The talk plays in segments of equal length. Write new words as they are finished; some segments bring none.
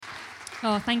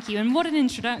Oh, thank you. And what an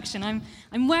introduction.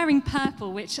 I'm wearing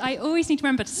purple, which I always need to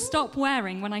remember to stop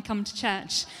wearing when I come to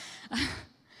church.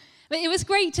 But it was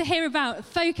great to hear about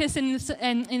Focus in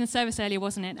the service earlier,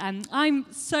 wasn't it?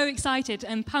 I'm so excited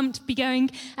and pumped to be going.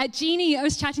 Jeannie, I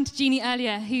was chatting to Jeannie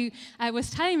earlier, who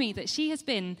was telling me that she has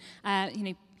been,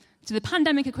 to the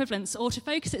pandemic equivalents or to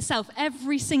Focus itself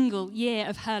every single year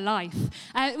of her life,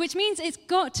 which means it's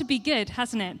got to be good,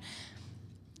 hasn't it?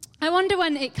 I wonder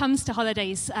when it comes to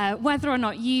holidays, whether or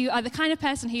not you are the kind of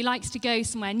person who likes to go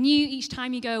somewhere new each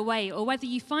time you go away, or whether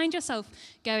you find yourself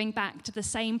going back to the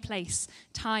same place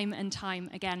time and time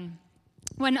again.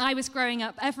 When I was growing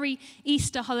up, every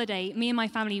Easter holiday, me and my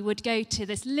family would go to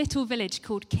this little village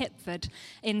called Kipford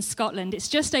in Scotland. It's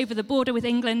just over the border with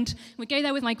England. We'd go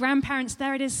there with my grandparents.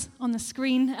 There it is on the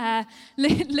screen,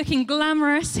 looking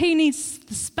glamorous. Who needs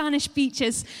the Spanish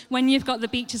beaches when you've got the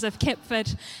beaches of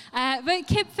Kipford? But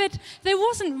Kipford, there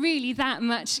wasn't really that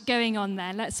much going on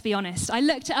there, let's be honest. I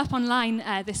looked it up online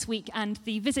this week, and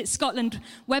the Visit Scotland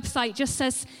website just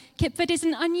says Kipford is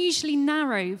an unusually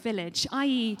narrow village,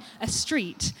 i.e. a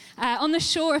street, on the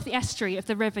shore of the estuary of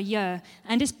the River Ure,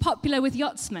 and is popular with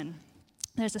yachtsmen.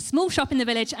 There's a small shop in the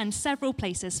village and several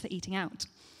places for eating out.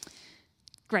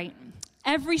 Great.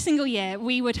 Every single year,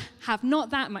 we would have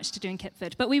not that much to do in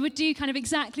Kipford, but we would do kind of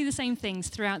exactly the same things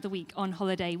throughout the week on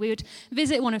holiday. We would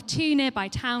visit one of two nearby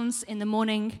towns in the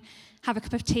morning, have a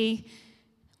cup of tea,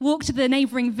 walk to the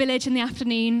neighbouring village in the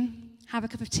afternoon, have a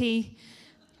cup of tea,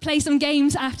 play some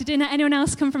games after dinner. Anyone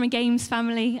else come from a games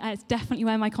family? It's definitely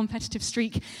where my competitive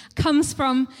streak comes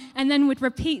from, and then would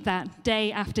repeat that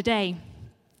day after day.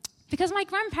 Because my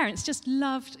grandparents just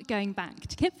loved going back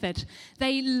to Kipford.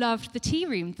 They loved the tea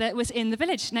room that was in the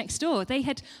village next door. They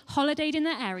had holidayed in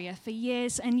their area for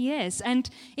years and years,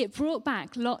 and it brought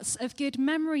back lots of good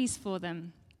memories for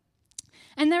them.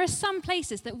 And there are some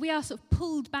places that we are sort of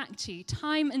pulled back to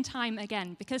time and time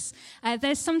again because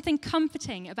there's something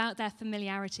comforting about their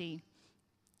familiarity.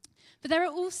 But there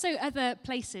are also other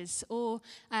places or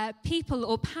people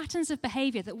or patterns of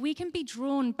behavior that we can be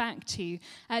drawn back to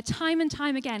time and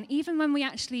time again, even when we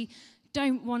actually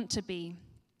don't want to be.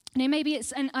 Maybe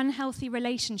it's an unhealthy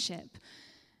relationship.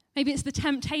 Maybe it's the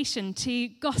temptation to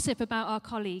gossip about our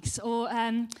colleagues, or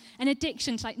an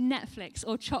addiction to like Netflix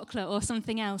or chocolate or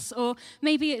something else. Or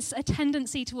maybe it's a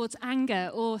tendency towards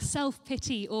anger or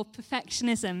self-pity or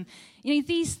perfectionism.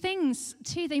 These things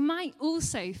too, they might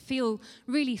also feel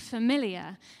really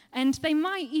familiar, and they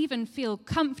might even feel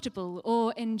comfortable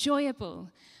or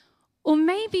enjoyable. Or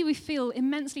maybe we feel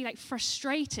immensely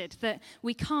frustrated that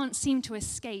we can't seem to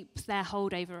escape their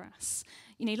hold over us.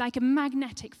 Like a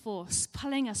magnetic force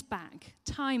pulling us back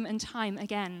time and time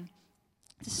again.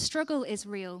 The struggle is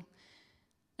real.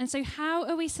 And so how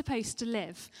are we supposed to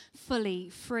live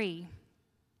fully free?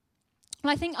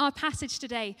 Well, I think our passage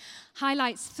today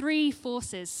highlights three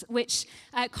forces which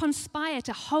conspire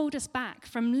to hold us back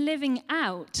from living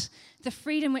out the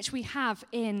freedom which we have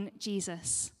in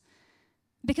Jesus.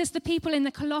 Because the people in the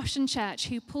Colossian church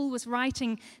who Paul was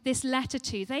writing this letter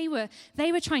to, they were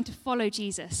trying to follow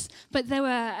Jesus, but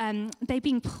they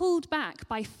being pulled back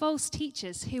by false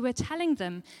teachers who were telling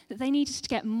them that they needed to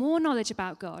get more knowledge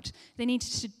about God. They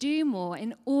needed to do more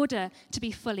in order to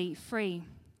be fully free.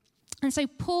 And so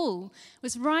Paul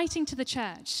was writing to the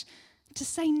church to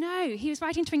say no. He was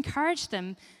writing to encourage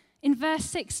them. In verse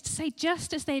 6, to say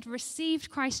just as they had received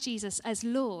Christ Jesus as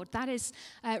Lord, that is,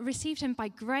 received him by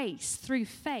grace through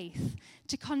faith,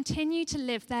 to continue to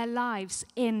live their lives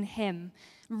in him,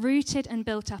 rooted and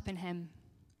built up in him.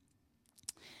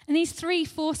 And these three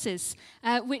forces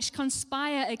which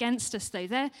conspire against us, though,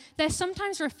 they're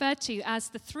sometimes referred to as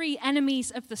the three enemies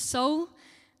of the soul,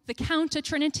 the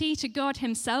counter-trinity to God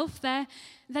himself. They're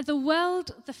the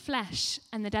world, the flesh,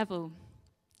 and the devil.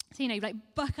 So,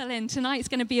 buckle in. Tonight's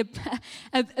going to be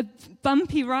a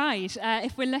bumpy ride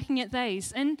if we're looking at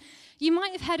those. And you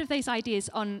might have heard of those ideas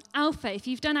on Alpha. If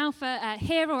you've done Alpha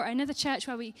here or another church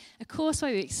where we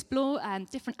explore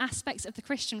different aspects of the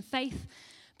Christian faith.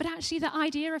 But actually the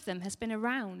idea of them has been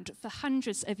around for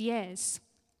hundreds of years.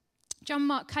 John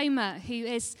Mark Comer, who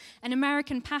is an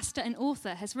American pastor and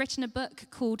author, has written a book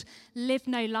called Live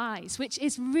No Lies, which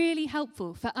is really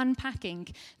helpful for unpacking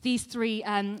these three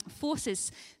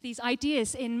forces, these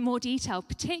ideas in more detail,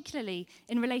 particularly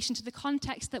in relation to the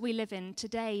context that we live in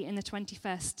today in the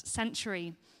 21st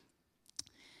century.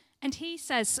 And he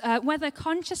says, whether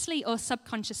consciously or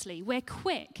subconsciously, we're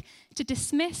quick to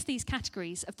dismiss these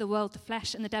categories of the world, the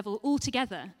flesh, and the devil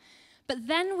altogether. But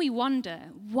then we wonder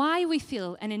why we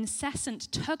feel an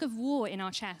incessant tug of war in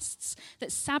our chests that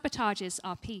sabotages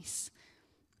our peace.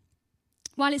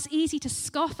 While it's easy to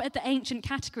scoff at the ancient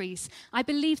categories, I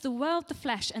believe the world, the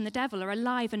flesh, and the devil are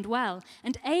alive and well,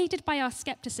 and aided by our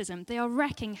skepticism, they are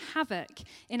wreaking havoc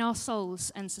in our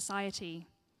souls and society.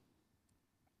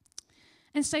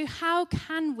 And so how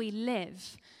can we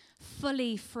live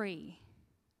fully free?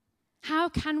 How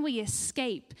can we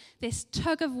escape this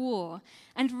tug of war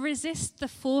and resist the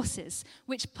forces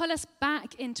which pull us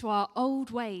back into our old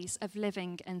ways of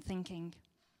living and thinking?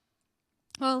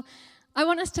 Well, I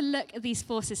want us to look at these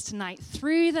forces tonight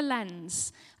through the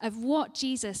lens of what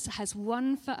Jesus has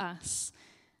won for us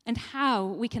and how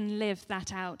we can live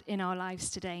that out in our lives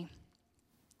today.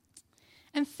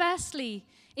 And firstly,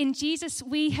 in Jesus,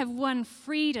 we have won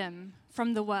freedom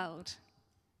from the world.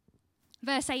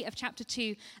 Verse 8 of chapter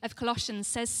 2 of Colossians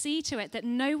says, "See to it that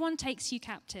no one takes you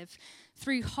captive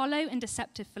through hollow and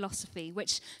deceptive philosophy,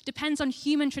 which depends on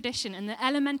human tradition and the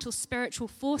elemental spiritual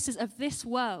forces of this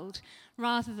world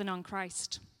rather than on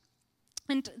Christ."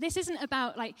 And this isn't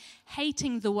about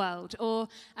hating the world or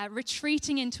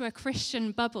retreating into a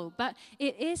Christian bubble, but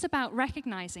it is about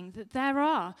recognizing that there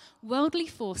are worldly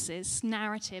forces,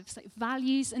 narratives,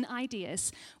 values and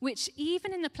ideas, which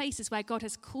even in the places where God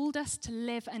has called us to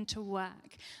live and to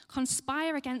work,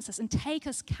 conspire against us and take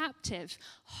us captive,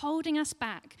 holding us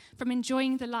back from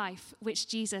enjoying the life which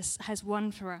Jesus has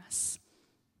won for us.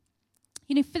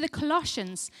 You know, for the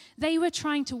Colossians, they were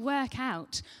trying to work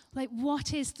out,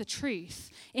 what is the truth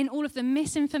in all of the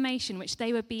misinformation which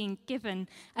they were being given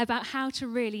about how to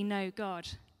really know God.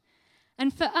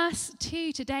 And for us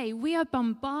too today, we are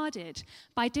bombarded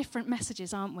by different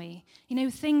messages, aren't we? You know,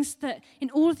 things that, in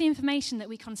all of the information that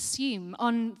we consume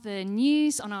on the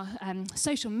news, on our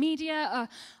social media,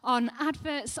 on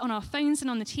adverts, on our phones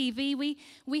and on the TV,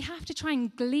 we have to try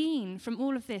and glean from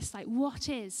all of this, what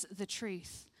is the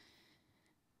truth?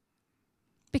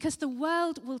 Because the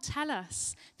world will tell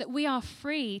us that we are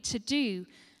free to do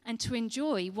and to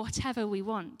enjoy whatever we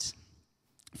want.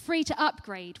 Free to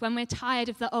upgrade when we're tired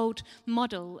of the old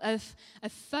model of a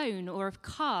phone or a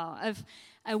car, of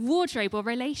a wardrobe or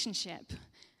relationship.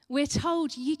 We're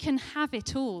told you can have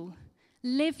it all.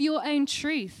 Live your own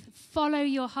truth. Follow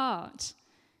your heart.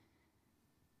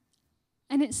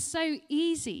 And it's so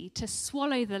easy to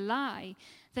swallow the lie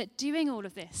that doing all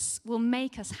of this will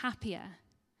make us happier,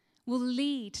 will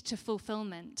lead to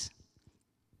fulfillment.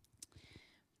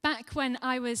 Back when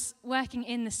I was working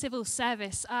in the civil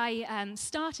service, I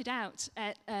started out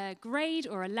at a grade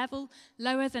or a level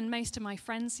lower than most of my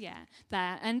friends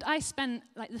there. And I spent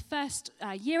the first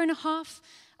year and a half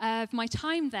of my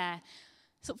time there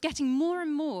sort of getting more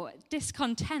and more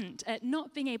discontent at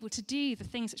not being able to do the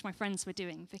things which my friends were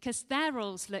doing because their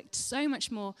roles looked so much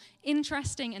more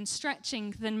interesting and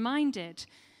stretching than mine did.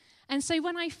 And so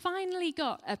when I finally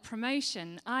got a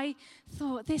promotion, I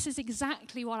thought, this is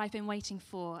exactly what I've been waiting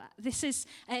for.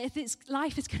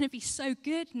 Life is going to be so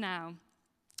good now.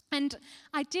 And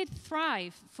I did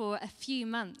thrive for a few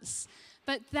months.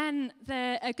 But then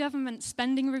a government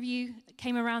spending review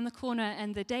came around the corner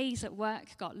and the days at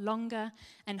work got longer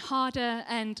and harder.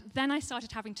 And then I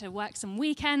started having to work some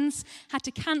weekends, had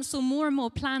to cancel more and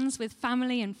more plans with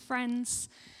family and friends.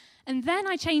 And then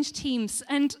I changed teams,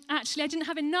 and actually I didn't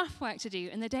have enough work to do,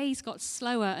 and the days got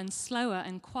slower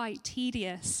and quite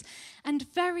tedious. And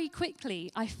very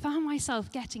quickly, I found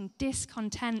myself getting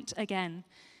discontent again.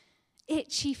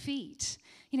 Itchy feet.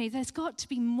 You know, there's got to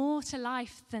be more to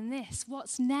life than this.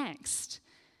 What's next?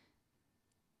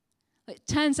 It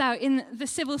turns out in the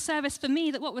civil service for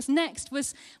me that what was next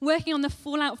was working on the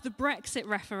fallout of the Brexit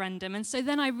referendum, and so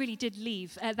then I really did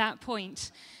leave at that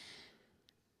point.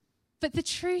 But the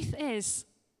truth is,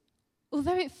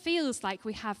 although it feels like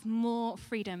we have more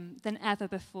freedom than ever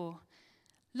before,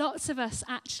 lots of us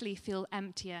actually feel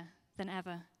emptier than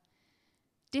ever.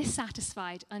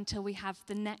 Dissatisfied until we have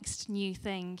the next new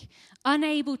thing,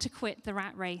 unable to quit the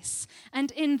rat race.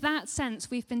 And in that sense,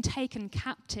 we've been taken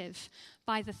captive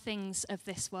by the things of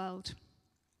this world.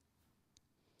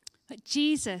 But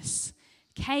Jesus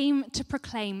came to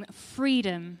proclaim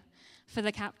freedom for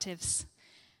the captives,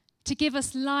 to give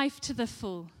us life to the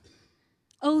full,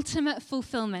 ultimate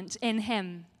fulfillment in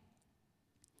him.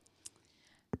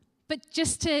 But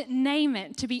just to name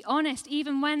it, to be honest,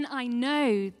 even when I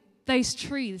know those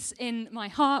truths in my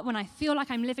heart, when I feel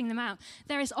like I'm living them out,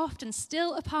 there is often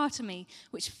still a part of me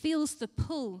which feels the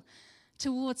pull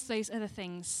towards those other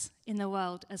things in the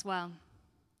world as well.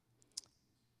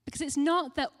 Because it's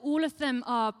not that all of them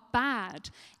are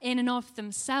bad in and of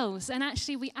themselves. And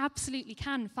actually, we absolutely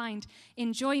can find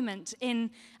enjoyment in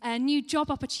a new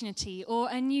job opportunity or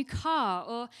a new car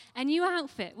or a new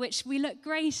outfit, which we look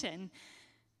great in.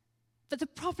 But the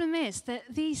problem is that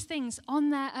these things on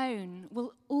their own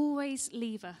will always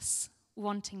leave us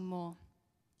wanting more.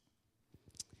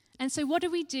 And so what do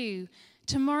we do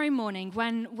tomorrow morning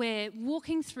when we're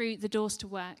walking through the doors to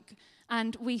work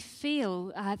and we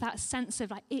feel that sense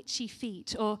of like itchy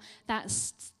feet or that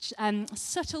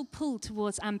subtle pull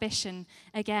towards ambition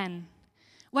again?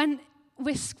 When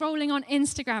we're scrolling on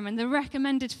Instagram and the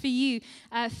recommended for you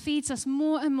feeds us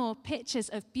more and more pictures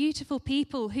of beautiful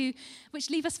people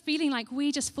which leave us feeling like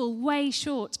we just fall way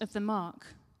short of the mark.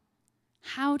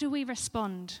 How do we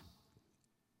respond?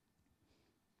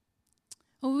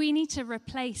 Well, we need to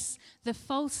replace the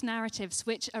false narratives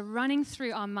which are running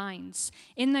through our minds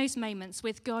in those moments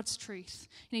with God's truth.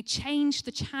 Change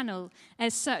the channel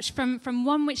as such from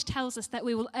one which tells us that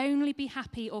we will only be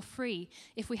happy or free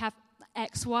if we have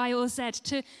X, Y, or Z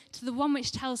to the one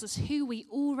which tells us who we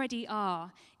already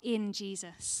are in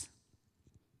Jesus.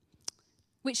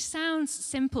 Which sounds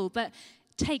simple, but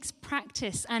takes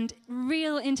practice and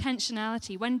real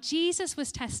intentionality. When Jesus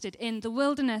was tested in the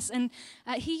wilderness, and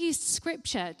he used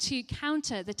scripture to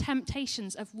counter the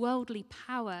temptations of worldly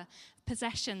power,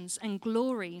 possessions, and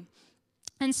glory.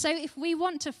 And so if we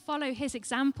want to follow his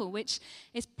example, which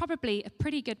is probably a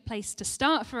pretty good place to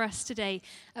start for us today,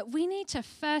 we need to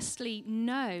firstly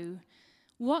know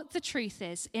what the truth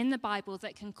is in the Bible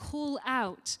that can call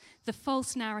out the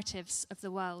false narratives of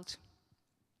the world.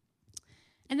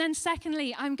 And then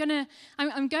secondly, I'm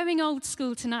going old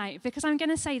school tonight because I'm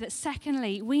going to say that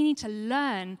secondly, we need to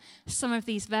learn some of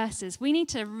these verses. We need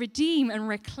to redeem and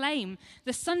reclaim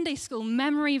the Sunday school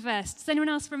memory verse. Does anyone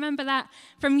else remember that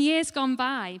from years gone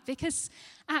by? Because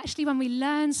actually when we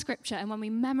learn scripture and when we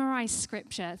memorize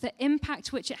scripture, the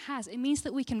impact which it has, it means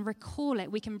that we can recall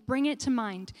it, we can bring it to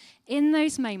mind in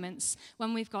those moments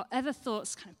when we've got other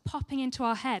thoughts kind of popping into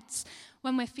our heads.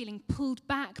 When we're feeling pulled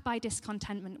back by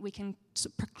discontentment, we can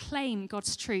proclaim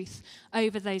God's truth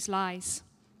over those lies.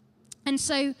 And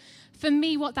so for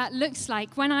me, what that looks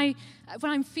like, when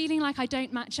I'm feeling like I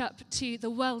don't match up to the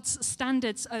world's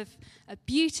standards of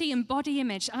beauty and body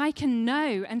image, I can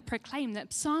know and proclaim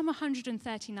that Psalm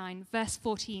 139, verse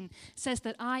 14, says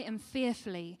that I am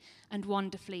fearfully and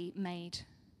wonderfully made.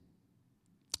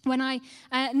 When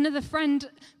another friend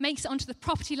makes it onto the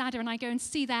property ladder and I go and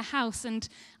see their house and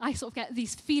I sort of get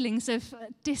these feelings of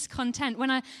discontent.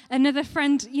 When another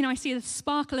friend, I see the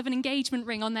sparkle of an engagement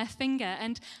ring on their finger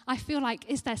and I feel like,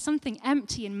 is there something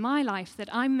empty in my life that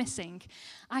I'm missing?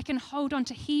 I can hold on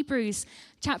to Hebrews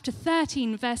chapter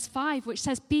 13, verse 5, which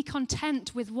says, be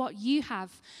content with what you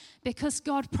have because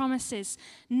God promises,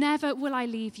 never will I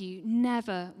leave you,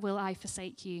 never will I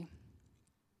forsake you.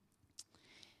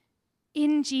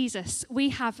 In Jesus, we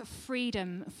have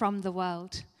freedom from the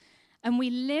world, and we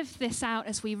live this out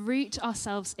as we root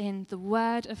ourselves in the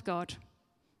Word of God.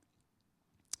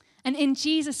 And in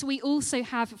Jesus, we also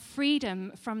have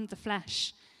freedom from the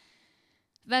flesh.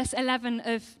 Verse 11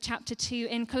 of chapter 2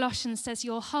 in Colossians says,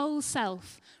 your whole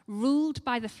self, ruled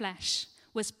by the flesh,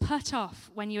 was put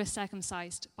off when you were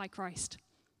circumcised by Christ.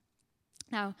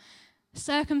 Now,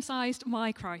 circumcised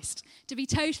by Christ. To be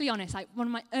totally honest, one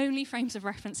of my only frames of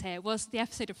reference here was the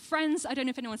episode of Friends. I don't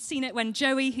know if anyone's seen it, when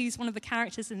Joey, who's one of the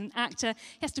characters and an actor,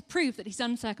 he has to prove that he's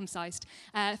uncircumcised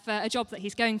for a job that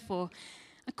he's going for.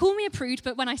 Call me a prude,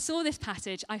 but when I saw this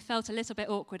passage, I felt a little bit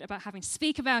awkward about having to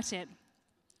speak about it.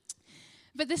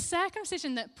 But the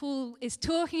circumcision that Paul is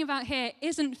talking about here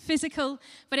isn't physical,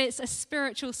 but it's a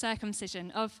spiritual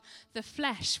circumcision of the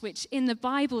flesh, which in the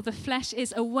Bible, the flesh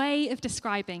is a way of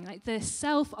describing like the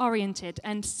self-oriented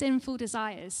and sinful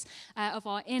desires of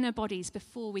our inner bodies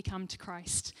before we come to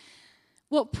Christ.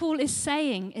 What Paul is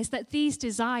saying is that these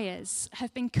desires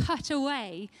have been cut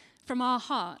away from our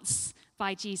hearts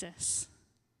by Jesus.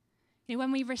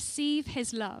 When we receive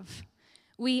his love,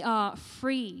 we are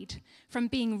freed from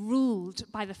being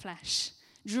ruled by the flesh,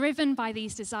 driven by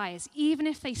these desires, even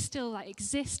if they still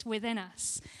exist within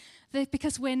us,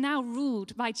 because we're now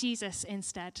ruled by Jesus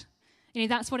instead.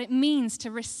 That's what it means to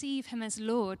receive him as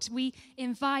Lord. We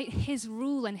invite his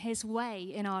rule and his way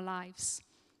in our lives.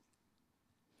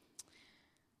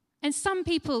 And some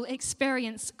people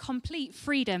experience complete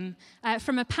freedom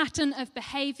from a pattern of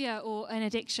behavior or an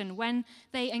addiction when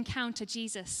they encounter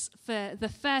Jesus for the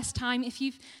first time. If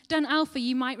you've done Alpha,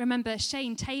 you might remember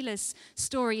Shane Taylor's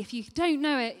story. If you don't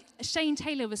know it, Shane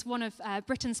Taylor was one of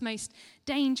Britain's most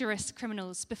dangerous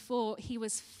criminals before he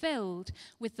was filled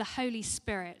with the Holy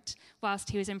Spirit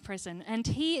whilst he was in prison. And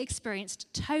he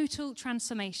experienced total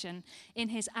transformation in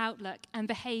his outlook and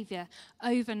behavior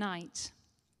overnight.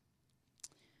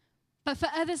 But for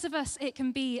others of us, it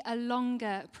can be a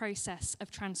longer process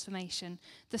of transformation,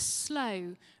 the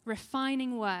slow,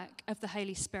 refining work of the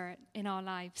Holy Spirit in our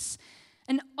lives,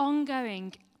 an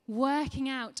ongoing working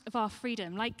out of our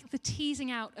freedom, like the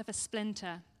teasing out of a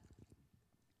splinter.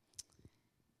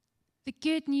 The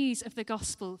good news of the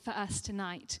gospel for us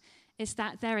tonight is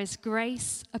that there is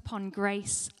grace upon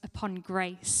grace upon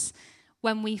grace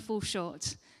when we fall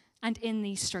short and in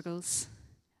these struggles.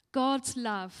 God's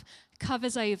love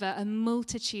covers over a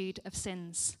multitude of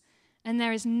sins, and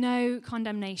there is no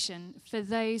condemnation for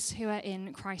those who are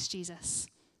in Christ Jesus.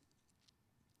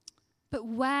 But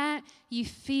where you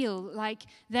feel like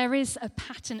there is a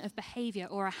pattern of behavior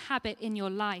or a habit in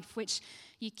your life which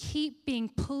you keep being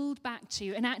pulled back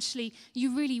to, and actually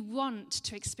you really want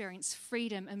to experience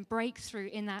freedom and breakthrough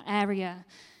in that area.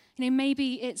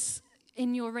 Maybe it's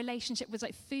in your relationship with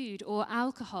like food or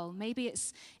alcohol. Maybe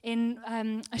it's in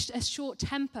a short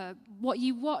temper, what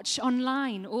you watch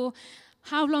online, or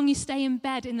how long you stay in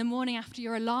bed in the morning after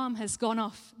your alarm has gone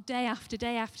off day after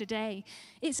day after day.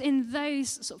 It's in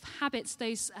those sort of habits,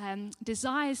 those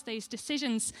desires, those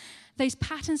decisions, those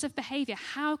patterns of behavior.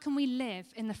 How can we live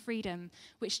in the freedom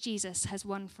which Jesus has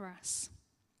won for us?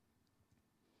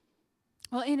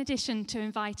 Well, in addition to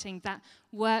inviting that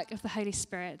work of the Holy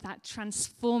Spirit, that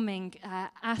transforming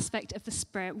aspect of the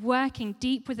Spirit, working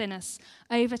deep within us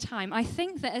over time, I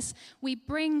think that as we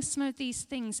bring some of these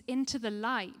things into the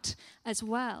light as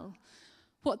well,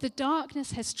 what the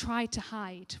darkness has tried to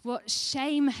hide, what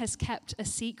shame has kept a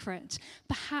secret,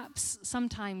 perhaps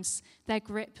sometimes their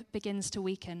grip begins to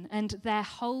weaken and their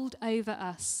hold over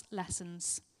us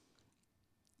lessens.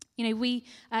 We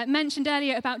mentioned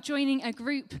earlier about joining a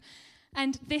group.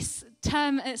 And this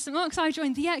term at St. Mark's, I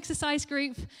joined the exercise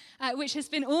group, which has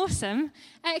been awesome.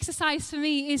 Exercise for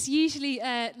me is usually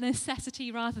a necessity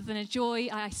rather than a joy.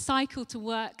 I cycle to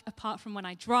work apart from when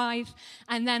I drive,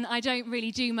 and then I don't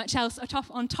really do much else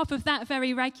on top of that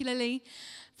very regularly.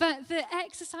 But the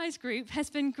exercise group has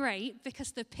been great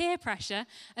because the peer pressure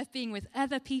of being with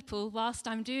other people whilst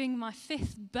I'm doing my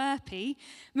 5th burpee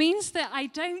means that I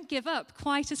don't give up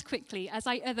quite as quickly as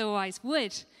I otherwise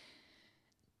would.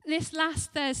 This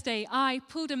last Thursday, I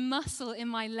pulled a muscle in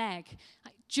my leg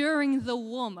during the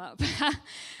warm-up.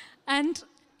 And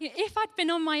if I'd been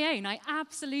on my own, I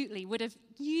absolutely would have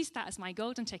used that as my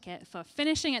golden ticket for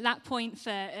finishing at that point,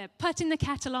 for putting the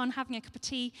kettle on, having a cup of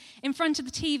tea in front of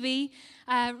the TV,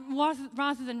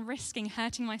 rather than risking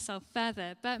hurting myself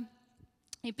further. But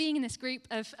being in this group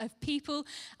of people,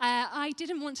 I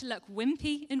didn't want to look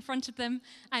wimpy in front of them.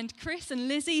 And Chris and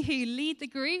Lizzie, who lead the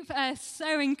group, are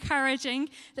so encouraging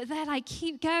that they're like,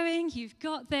 keep going, you've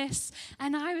got this.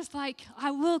 And I was like, I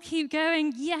will keep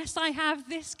going. Yes, I have.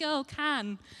 This girl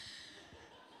can.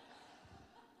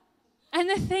 And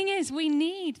the thing is, we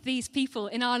need these people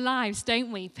in our lives,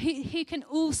 don't we? Who can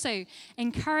also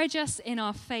encourage us in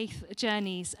our faith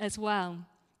journeys as well.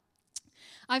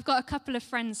 I've got a couple of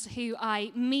friends who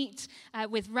I meet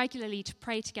with regularly to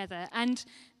pray together, and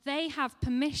they have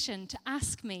permission to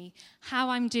ask me how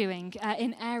I'm doing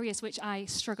in areas which I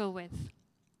struggle with.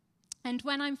 And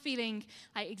when I'm feeling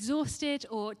exhausted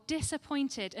or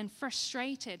disappointed and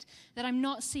frustrated that I'm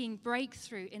not seeing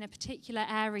breakthrough in a particular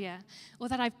area, or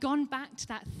that I've gone back to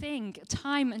that thing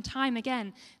time and time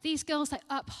again, these girls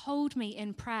uphold me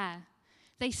in prayer.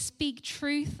 They speak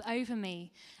truth over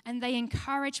me, and they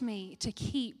encourage me to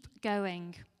keep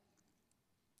going.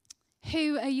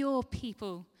 Who are your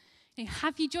people?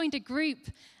 Have you joined a group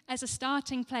as a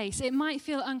starting place? It might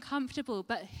feel uncomfortable,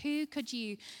 but who could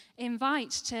you invite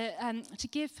to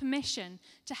give permission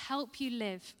to help you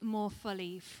live more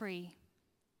fully free?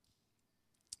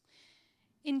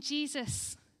 In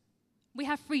Jesus, we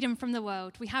have freedom from the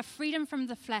world. We have freedom from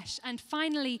the flesh. And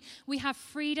finally, we have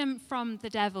freedom from the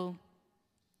devil.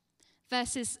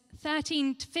 Verses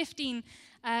 13 to 15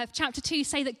 of chapter 2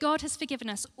 say that God has forgiven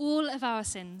us all of our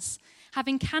sins,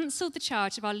 having cancelled the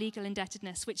charge of our legal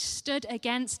indebtedness, which stood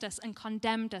against us and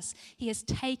condemned us. He has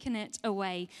taken it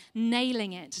away,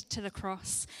 nailing it to the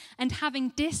cross. And having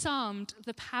disarmed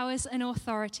the powers and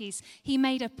authorities, he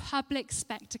made a public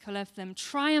spectacle of them,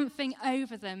 triumphing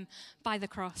over them by the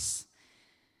cross.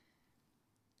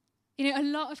 A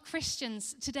lot of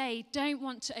Christians today don't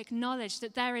want to acknowledge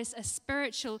that there is a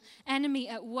spiritual enemy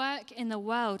at work in the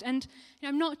world. And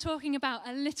I'm not talking about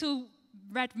a little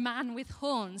red man with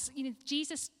horns.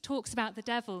 Jesus talks about the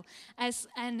devil as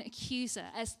an accuser,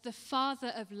 as the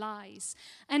father of lies.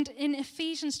 And in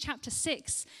Ephesians chapter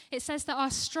 6, it says that our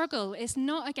struggle is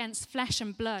not against flesh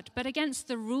and blood, but against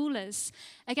the rulers,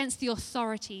 against the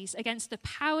authorities, against the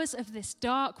powers of this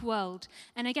dark world,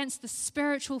 and against the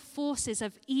spiritual forces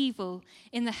of evil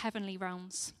in the heavenly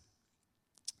realms.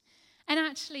 And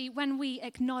actually, when we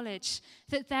acknowledge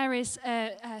that there is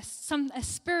a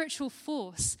spiritual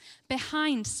force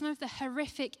behind some of the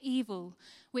horrific evil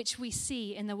which we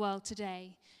see in the world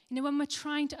today, when we're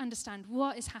trying to understand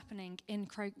what is happening in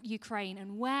Ukraine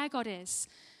and where God is,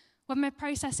 when we're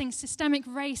processing systemic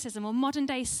racism or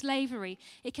modern-day slavery,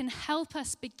 it can help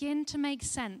us begin to make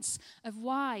sense of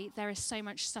why there is so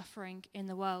much suffering in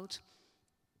the world.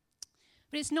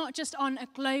 But it's not just on a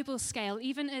global scale,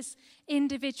 even as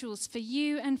individuals, for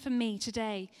you and for me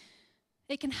today.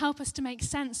 It can help us to make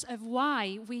sense of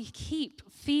why we keep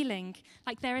feeling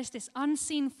like there is this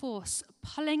unseen force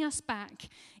pulling us back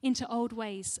into old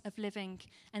ways of living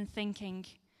and thinking.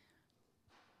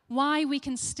 Why we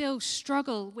can still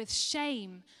struggle with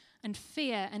shame and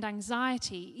fear and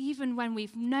anxiety, even when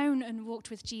we've known and walked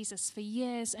with Jesus for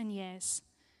years and years.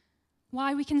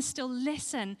 Why we can still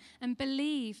listen and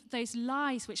believe those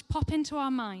lies which pop into our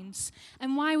minds,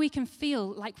 and why we can feel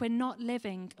like we're not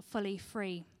living fully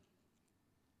free.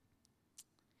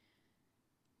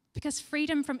 Because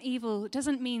freedom from evil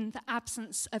doesn't mean the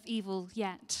absence of evil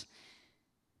yet.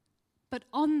 But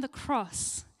on the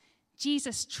cross,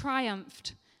 Jesus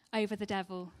triumphed over the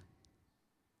devil.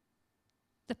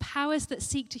 The powers that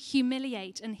seek to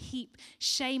humiliate and heap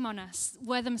shame on us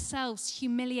were themselves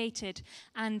humiliated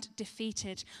and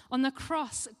defeated. On the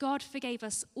cross, God forgave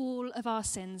us all of our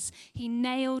sins. He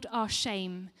nailed our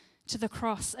shame to the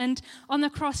cross. And on the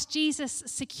cross, Jesus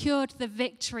secured the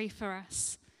victory for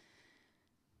us.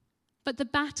 But the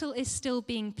battle is still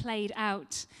being played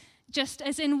out. Just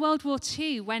as in World War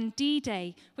II, when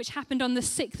D-Day, which happened on the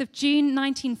 6th of June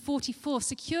 1944,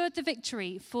 secured the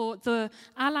victory for the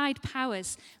Allied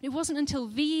powers, it wasn't until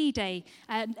VE Day,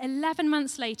 11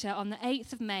 months later, on the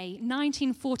 8th of May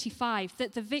 1945,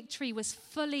 that the victory was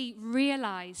fully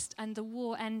realized and the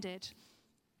war ended.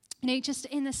 Just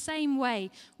in the same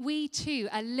way, we too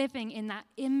are living in that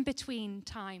in-between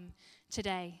time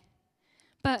today.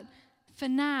 But for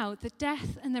now, the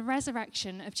death and the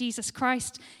resurrection of Jesus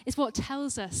Christ is what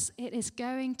tells us it is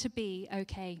going to be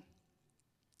okay.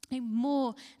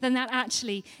 More than that,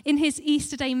 actually, in his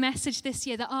Easter Day message this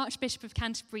year, the Archbishop of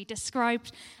Canterbury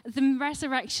described the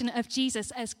resurrection of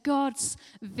Jesus as God's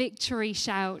victory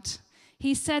shout.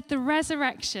 He said the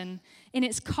resurrection, in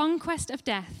its conquest of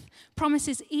death,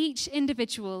 promises each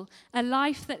individual a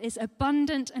life that is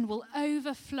abundant and will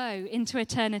overflow into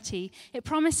eternity. It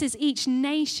promises each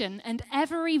nation and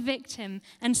every victim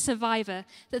and survivor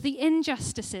that the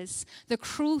injustices, the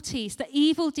cruelties, the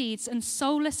evil deeds, and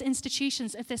soulless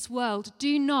institutions of this world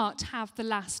do not have the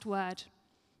last word.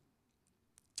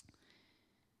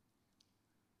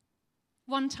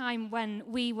 One time when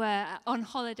we were on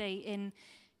holiday in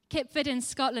Kipford in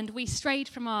Scotland, we strayed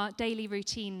from our daily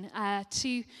routine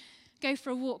to go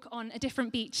for a walk on a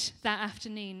different beach that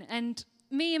afternoon. And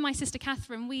me and my sister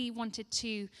Catherine, we wanted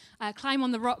to climb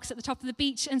on the rocks at the top of the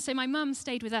beach. And so my mum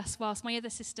stayed with us whilst my other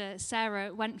sister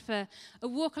Sarah went for a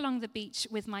walk along the beach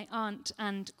with my aunt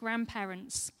and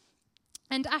grandparents.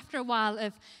 And after a while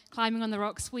of climbing on the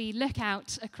rocks, we look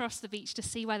out across the beach to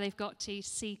see where they've got to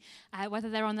see whether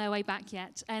they're on their way back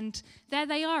yet. And there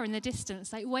they are in the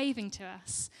distance, like waving to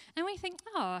us. And we think,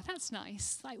 oh, that's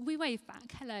nice. Like we wave back,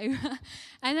 hello.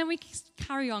 And then we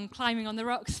carry on climbing on the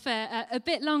rocks for a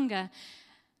bit longer.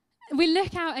 We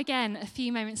look out again a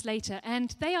few moments later,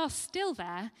 and they are still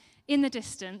there in the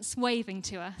distance, waving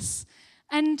to us.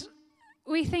 And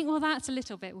we think, well, that's a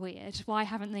little bit weird. Why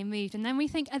haven't they moved? And then we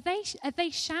think, are they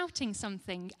shouting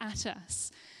something at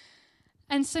us?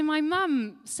 And so my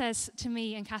mum says to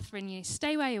me and Catherine,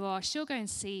 stay where you are. She'll go and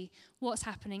see what's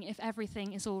happening if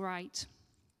everything is all right.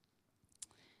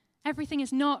 Everything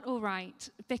is not all right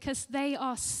because they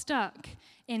are stuck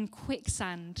in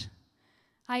quicksand.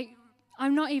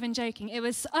 I'm not even joking. It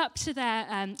was up to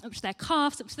their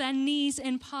calves, up to their knees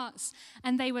in parts,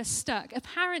 and they were stuck.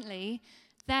 Apparently,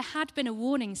 there had been a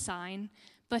warning sign,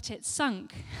 but it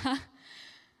sunk.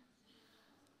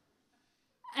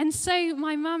 And so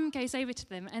my mum goes over to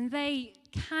them, and they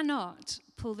cannot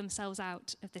pull themselves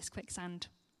out of this quicksand.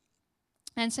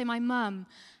 And so my mum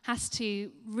has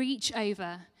to reach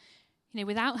over,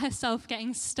 without herself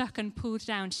getting stuck and pulled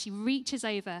down. She reaches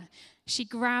over, she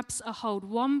grabs a hold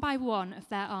one by one of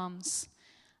their arms,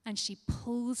 and she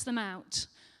pulls them out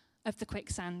of the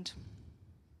quicksand.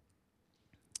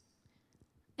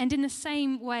 And in the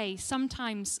same way,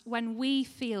 sometimes when we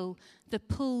feel the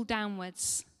pull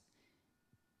downwards,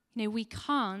 we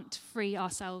can't free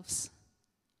ourselves.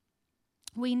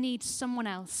 We need someone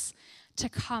else to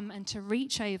come and to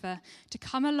reach over, to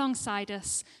come alongside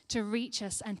us, to reach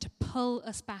us and to pull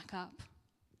us back up.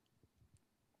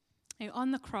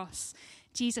 On the cross,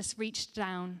 Jesus reached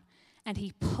down and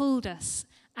he pulled us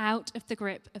out of the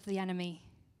grip of the enemy.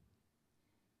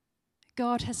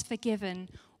 God has forgiven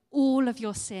all of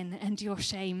your sin and your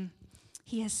shame.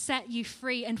 He has set you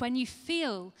free. And when you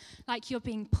feel like you're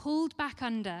being pulled back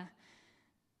under,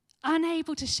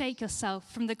 unable to shake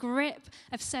yourself from the grip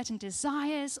of certain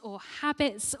desires or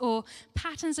habits or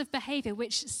patterns of behavior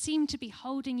which seem to be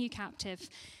holding you captive,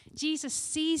 Jesus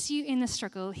sees you in the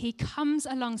struggle. He comes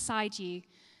alongside you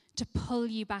to pull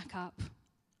you back up.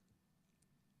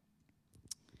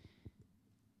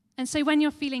 And so when you're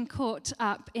feeling caught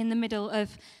up in the middle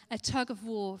of a tug of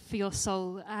war for your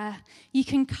soul, you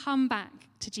can come back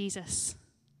to Jesus.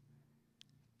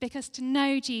 Because to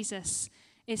know Jesus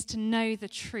is to know the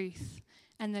truth,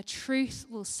 and the truth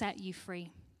will set you free.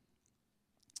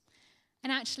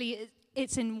 And actually,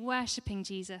 it's in worshipping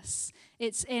Jesus.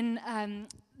 It's in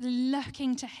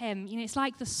looking to him. You know, it's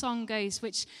like the song goes,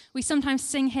 which we sometimes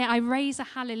sing here, I raise a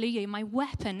hallelujah. My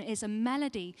weapon is a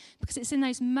melody, because it's in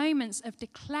those moments of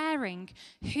declaring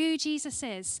who Jesus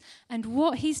is and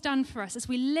what he's done for us. As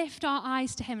we lift our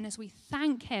eyes to him and as we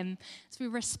thank him, as we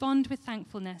respond with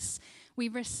thankfulness, we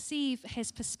receive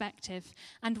his perspective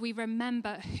and we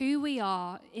remember who we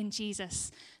are in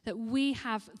Jesus, that we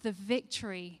have the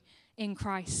victory in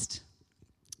Christ.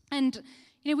 And,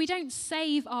 you know, we don't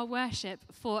save our worship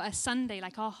for a Sunday.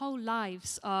 Like, our whole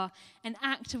lives are an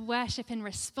act of worship in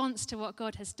response to what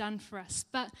God has done for us.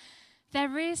 But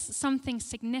there is something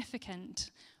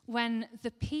significant when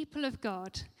the people of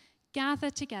God gather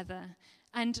together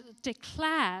and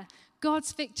declare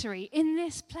God's victory in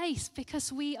this place,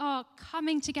 because we are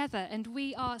coming together and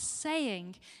we are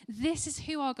saying, this is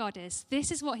who our God is. This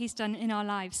is what he's done in our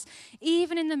lives.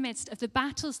 Even in the midst of the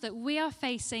battles that we are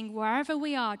facing wherever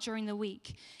we are during the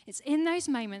week, it's in those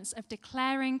moments of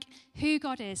declaring who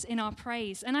God is in our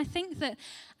praise. And I think that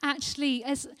actually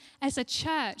as a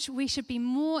church, we should be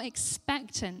more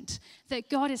expectant that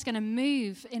God is going to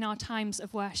move in our times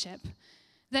of worship.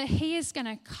 That he is going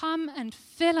to come and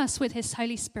fill us with his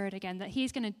Holy Spirit again, that he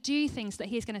is going to do things, that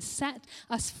he is going to set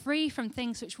us free from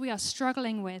things which we are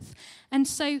struggling with. And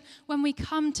so when we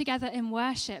come together in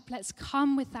worship, let's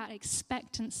come with that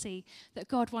expectancy that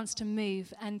God wants to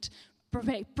move and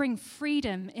bring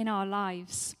freedom in our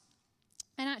lives.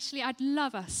 And actually, I'd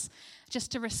love us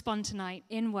just to respond tonight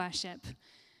in worship.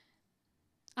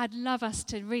 I'd love us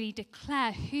to really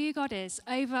declare who God is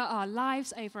over our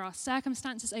lives, over our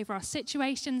circumstances, over our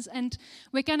situations, and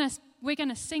we're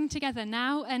gonna sing together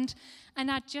now. And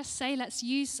I'd just say let's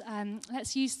use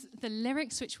the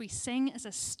lyrics which we sing as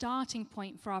a starting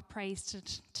point for our praise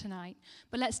tonight.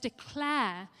 But let's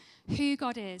declare who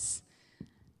God is.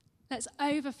 Let's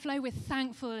overflow with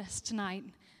thankfulness tonight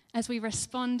as we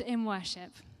respond in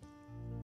worship.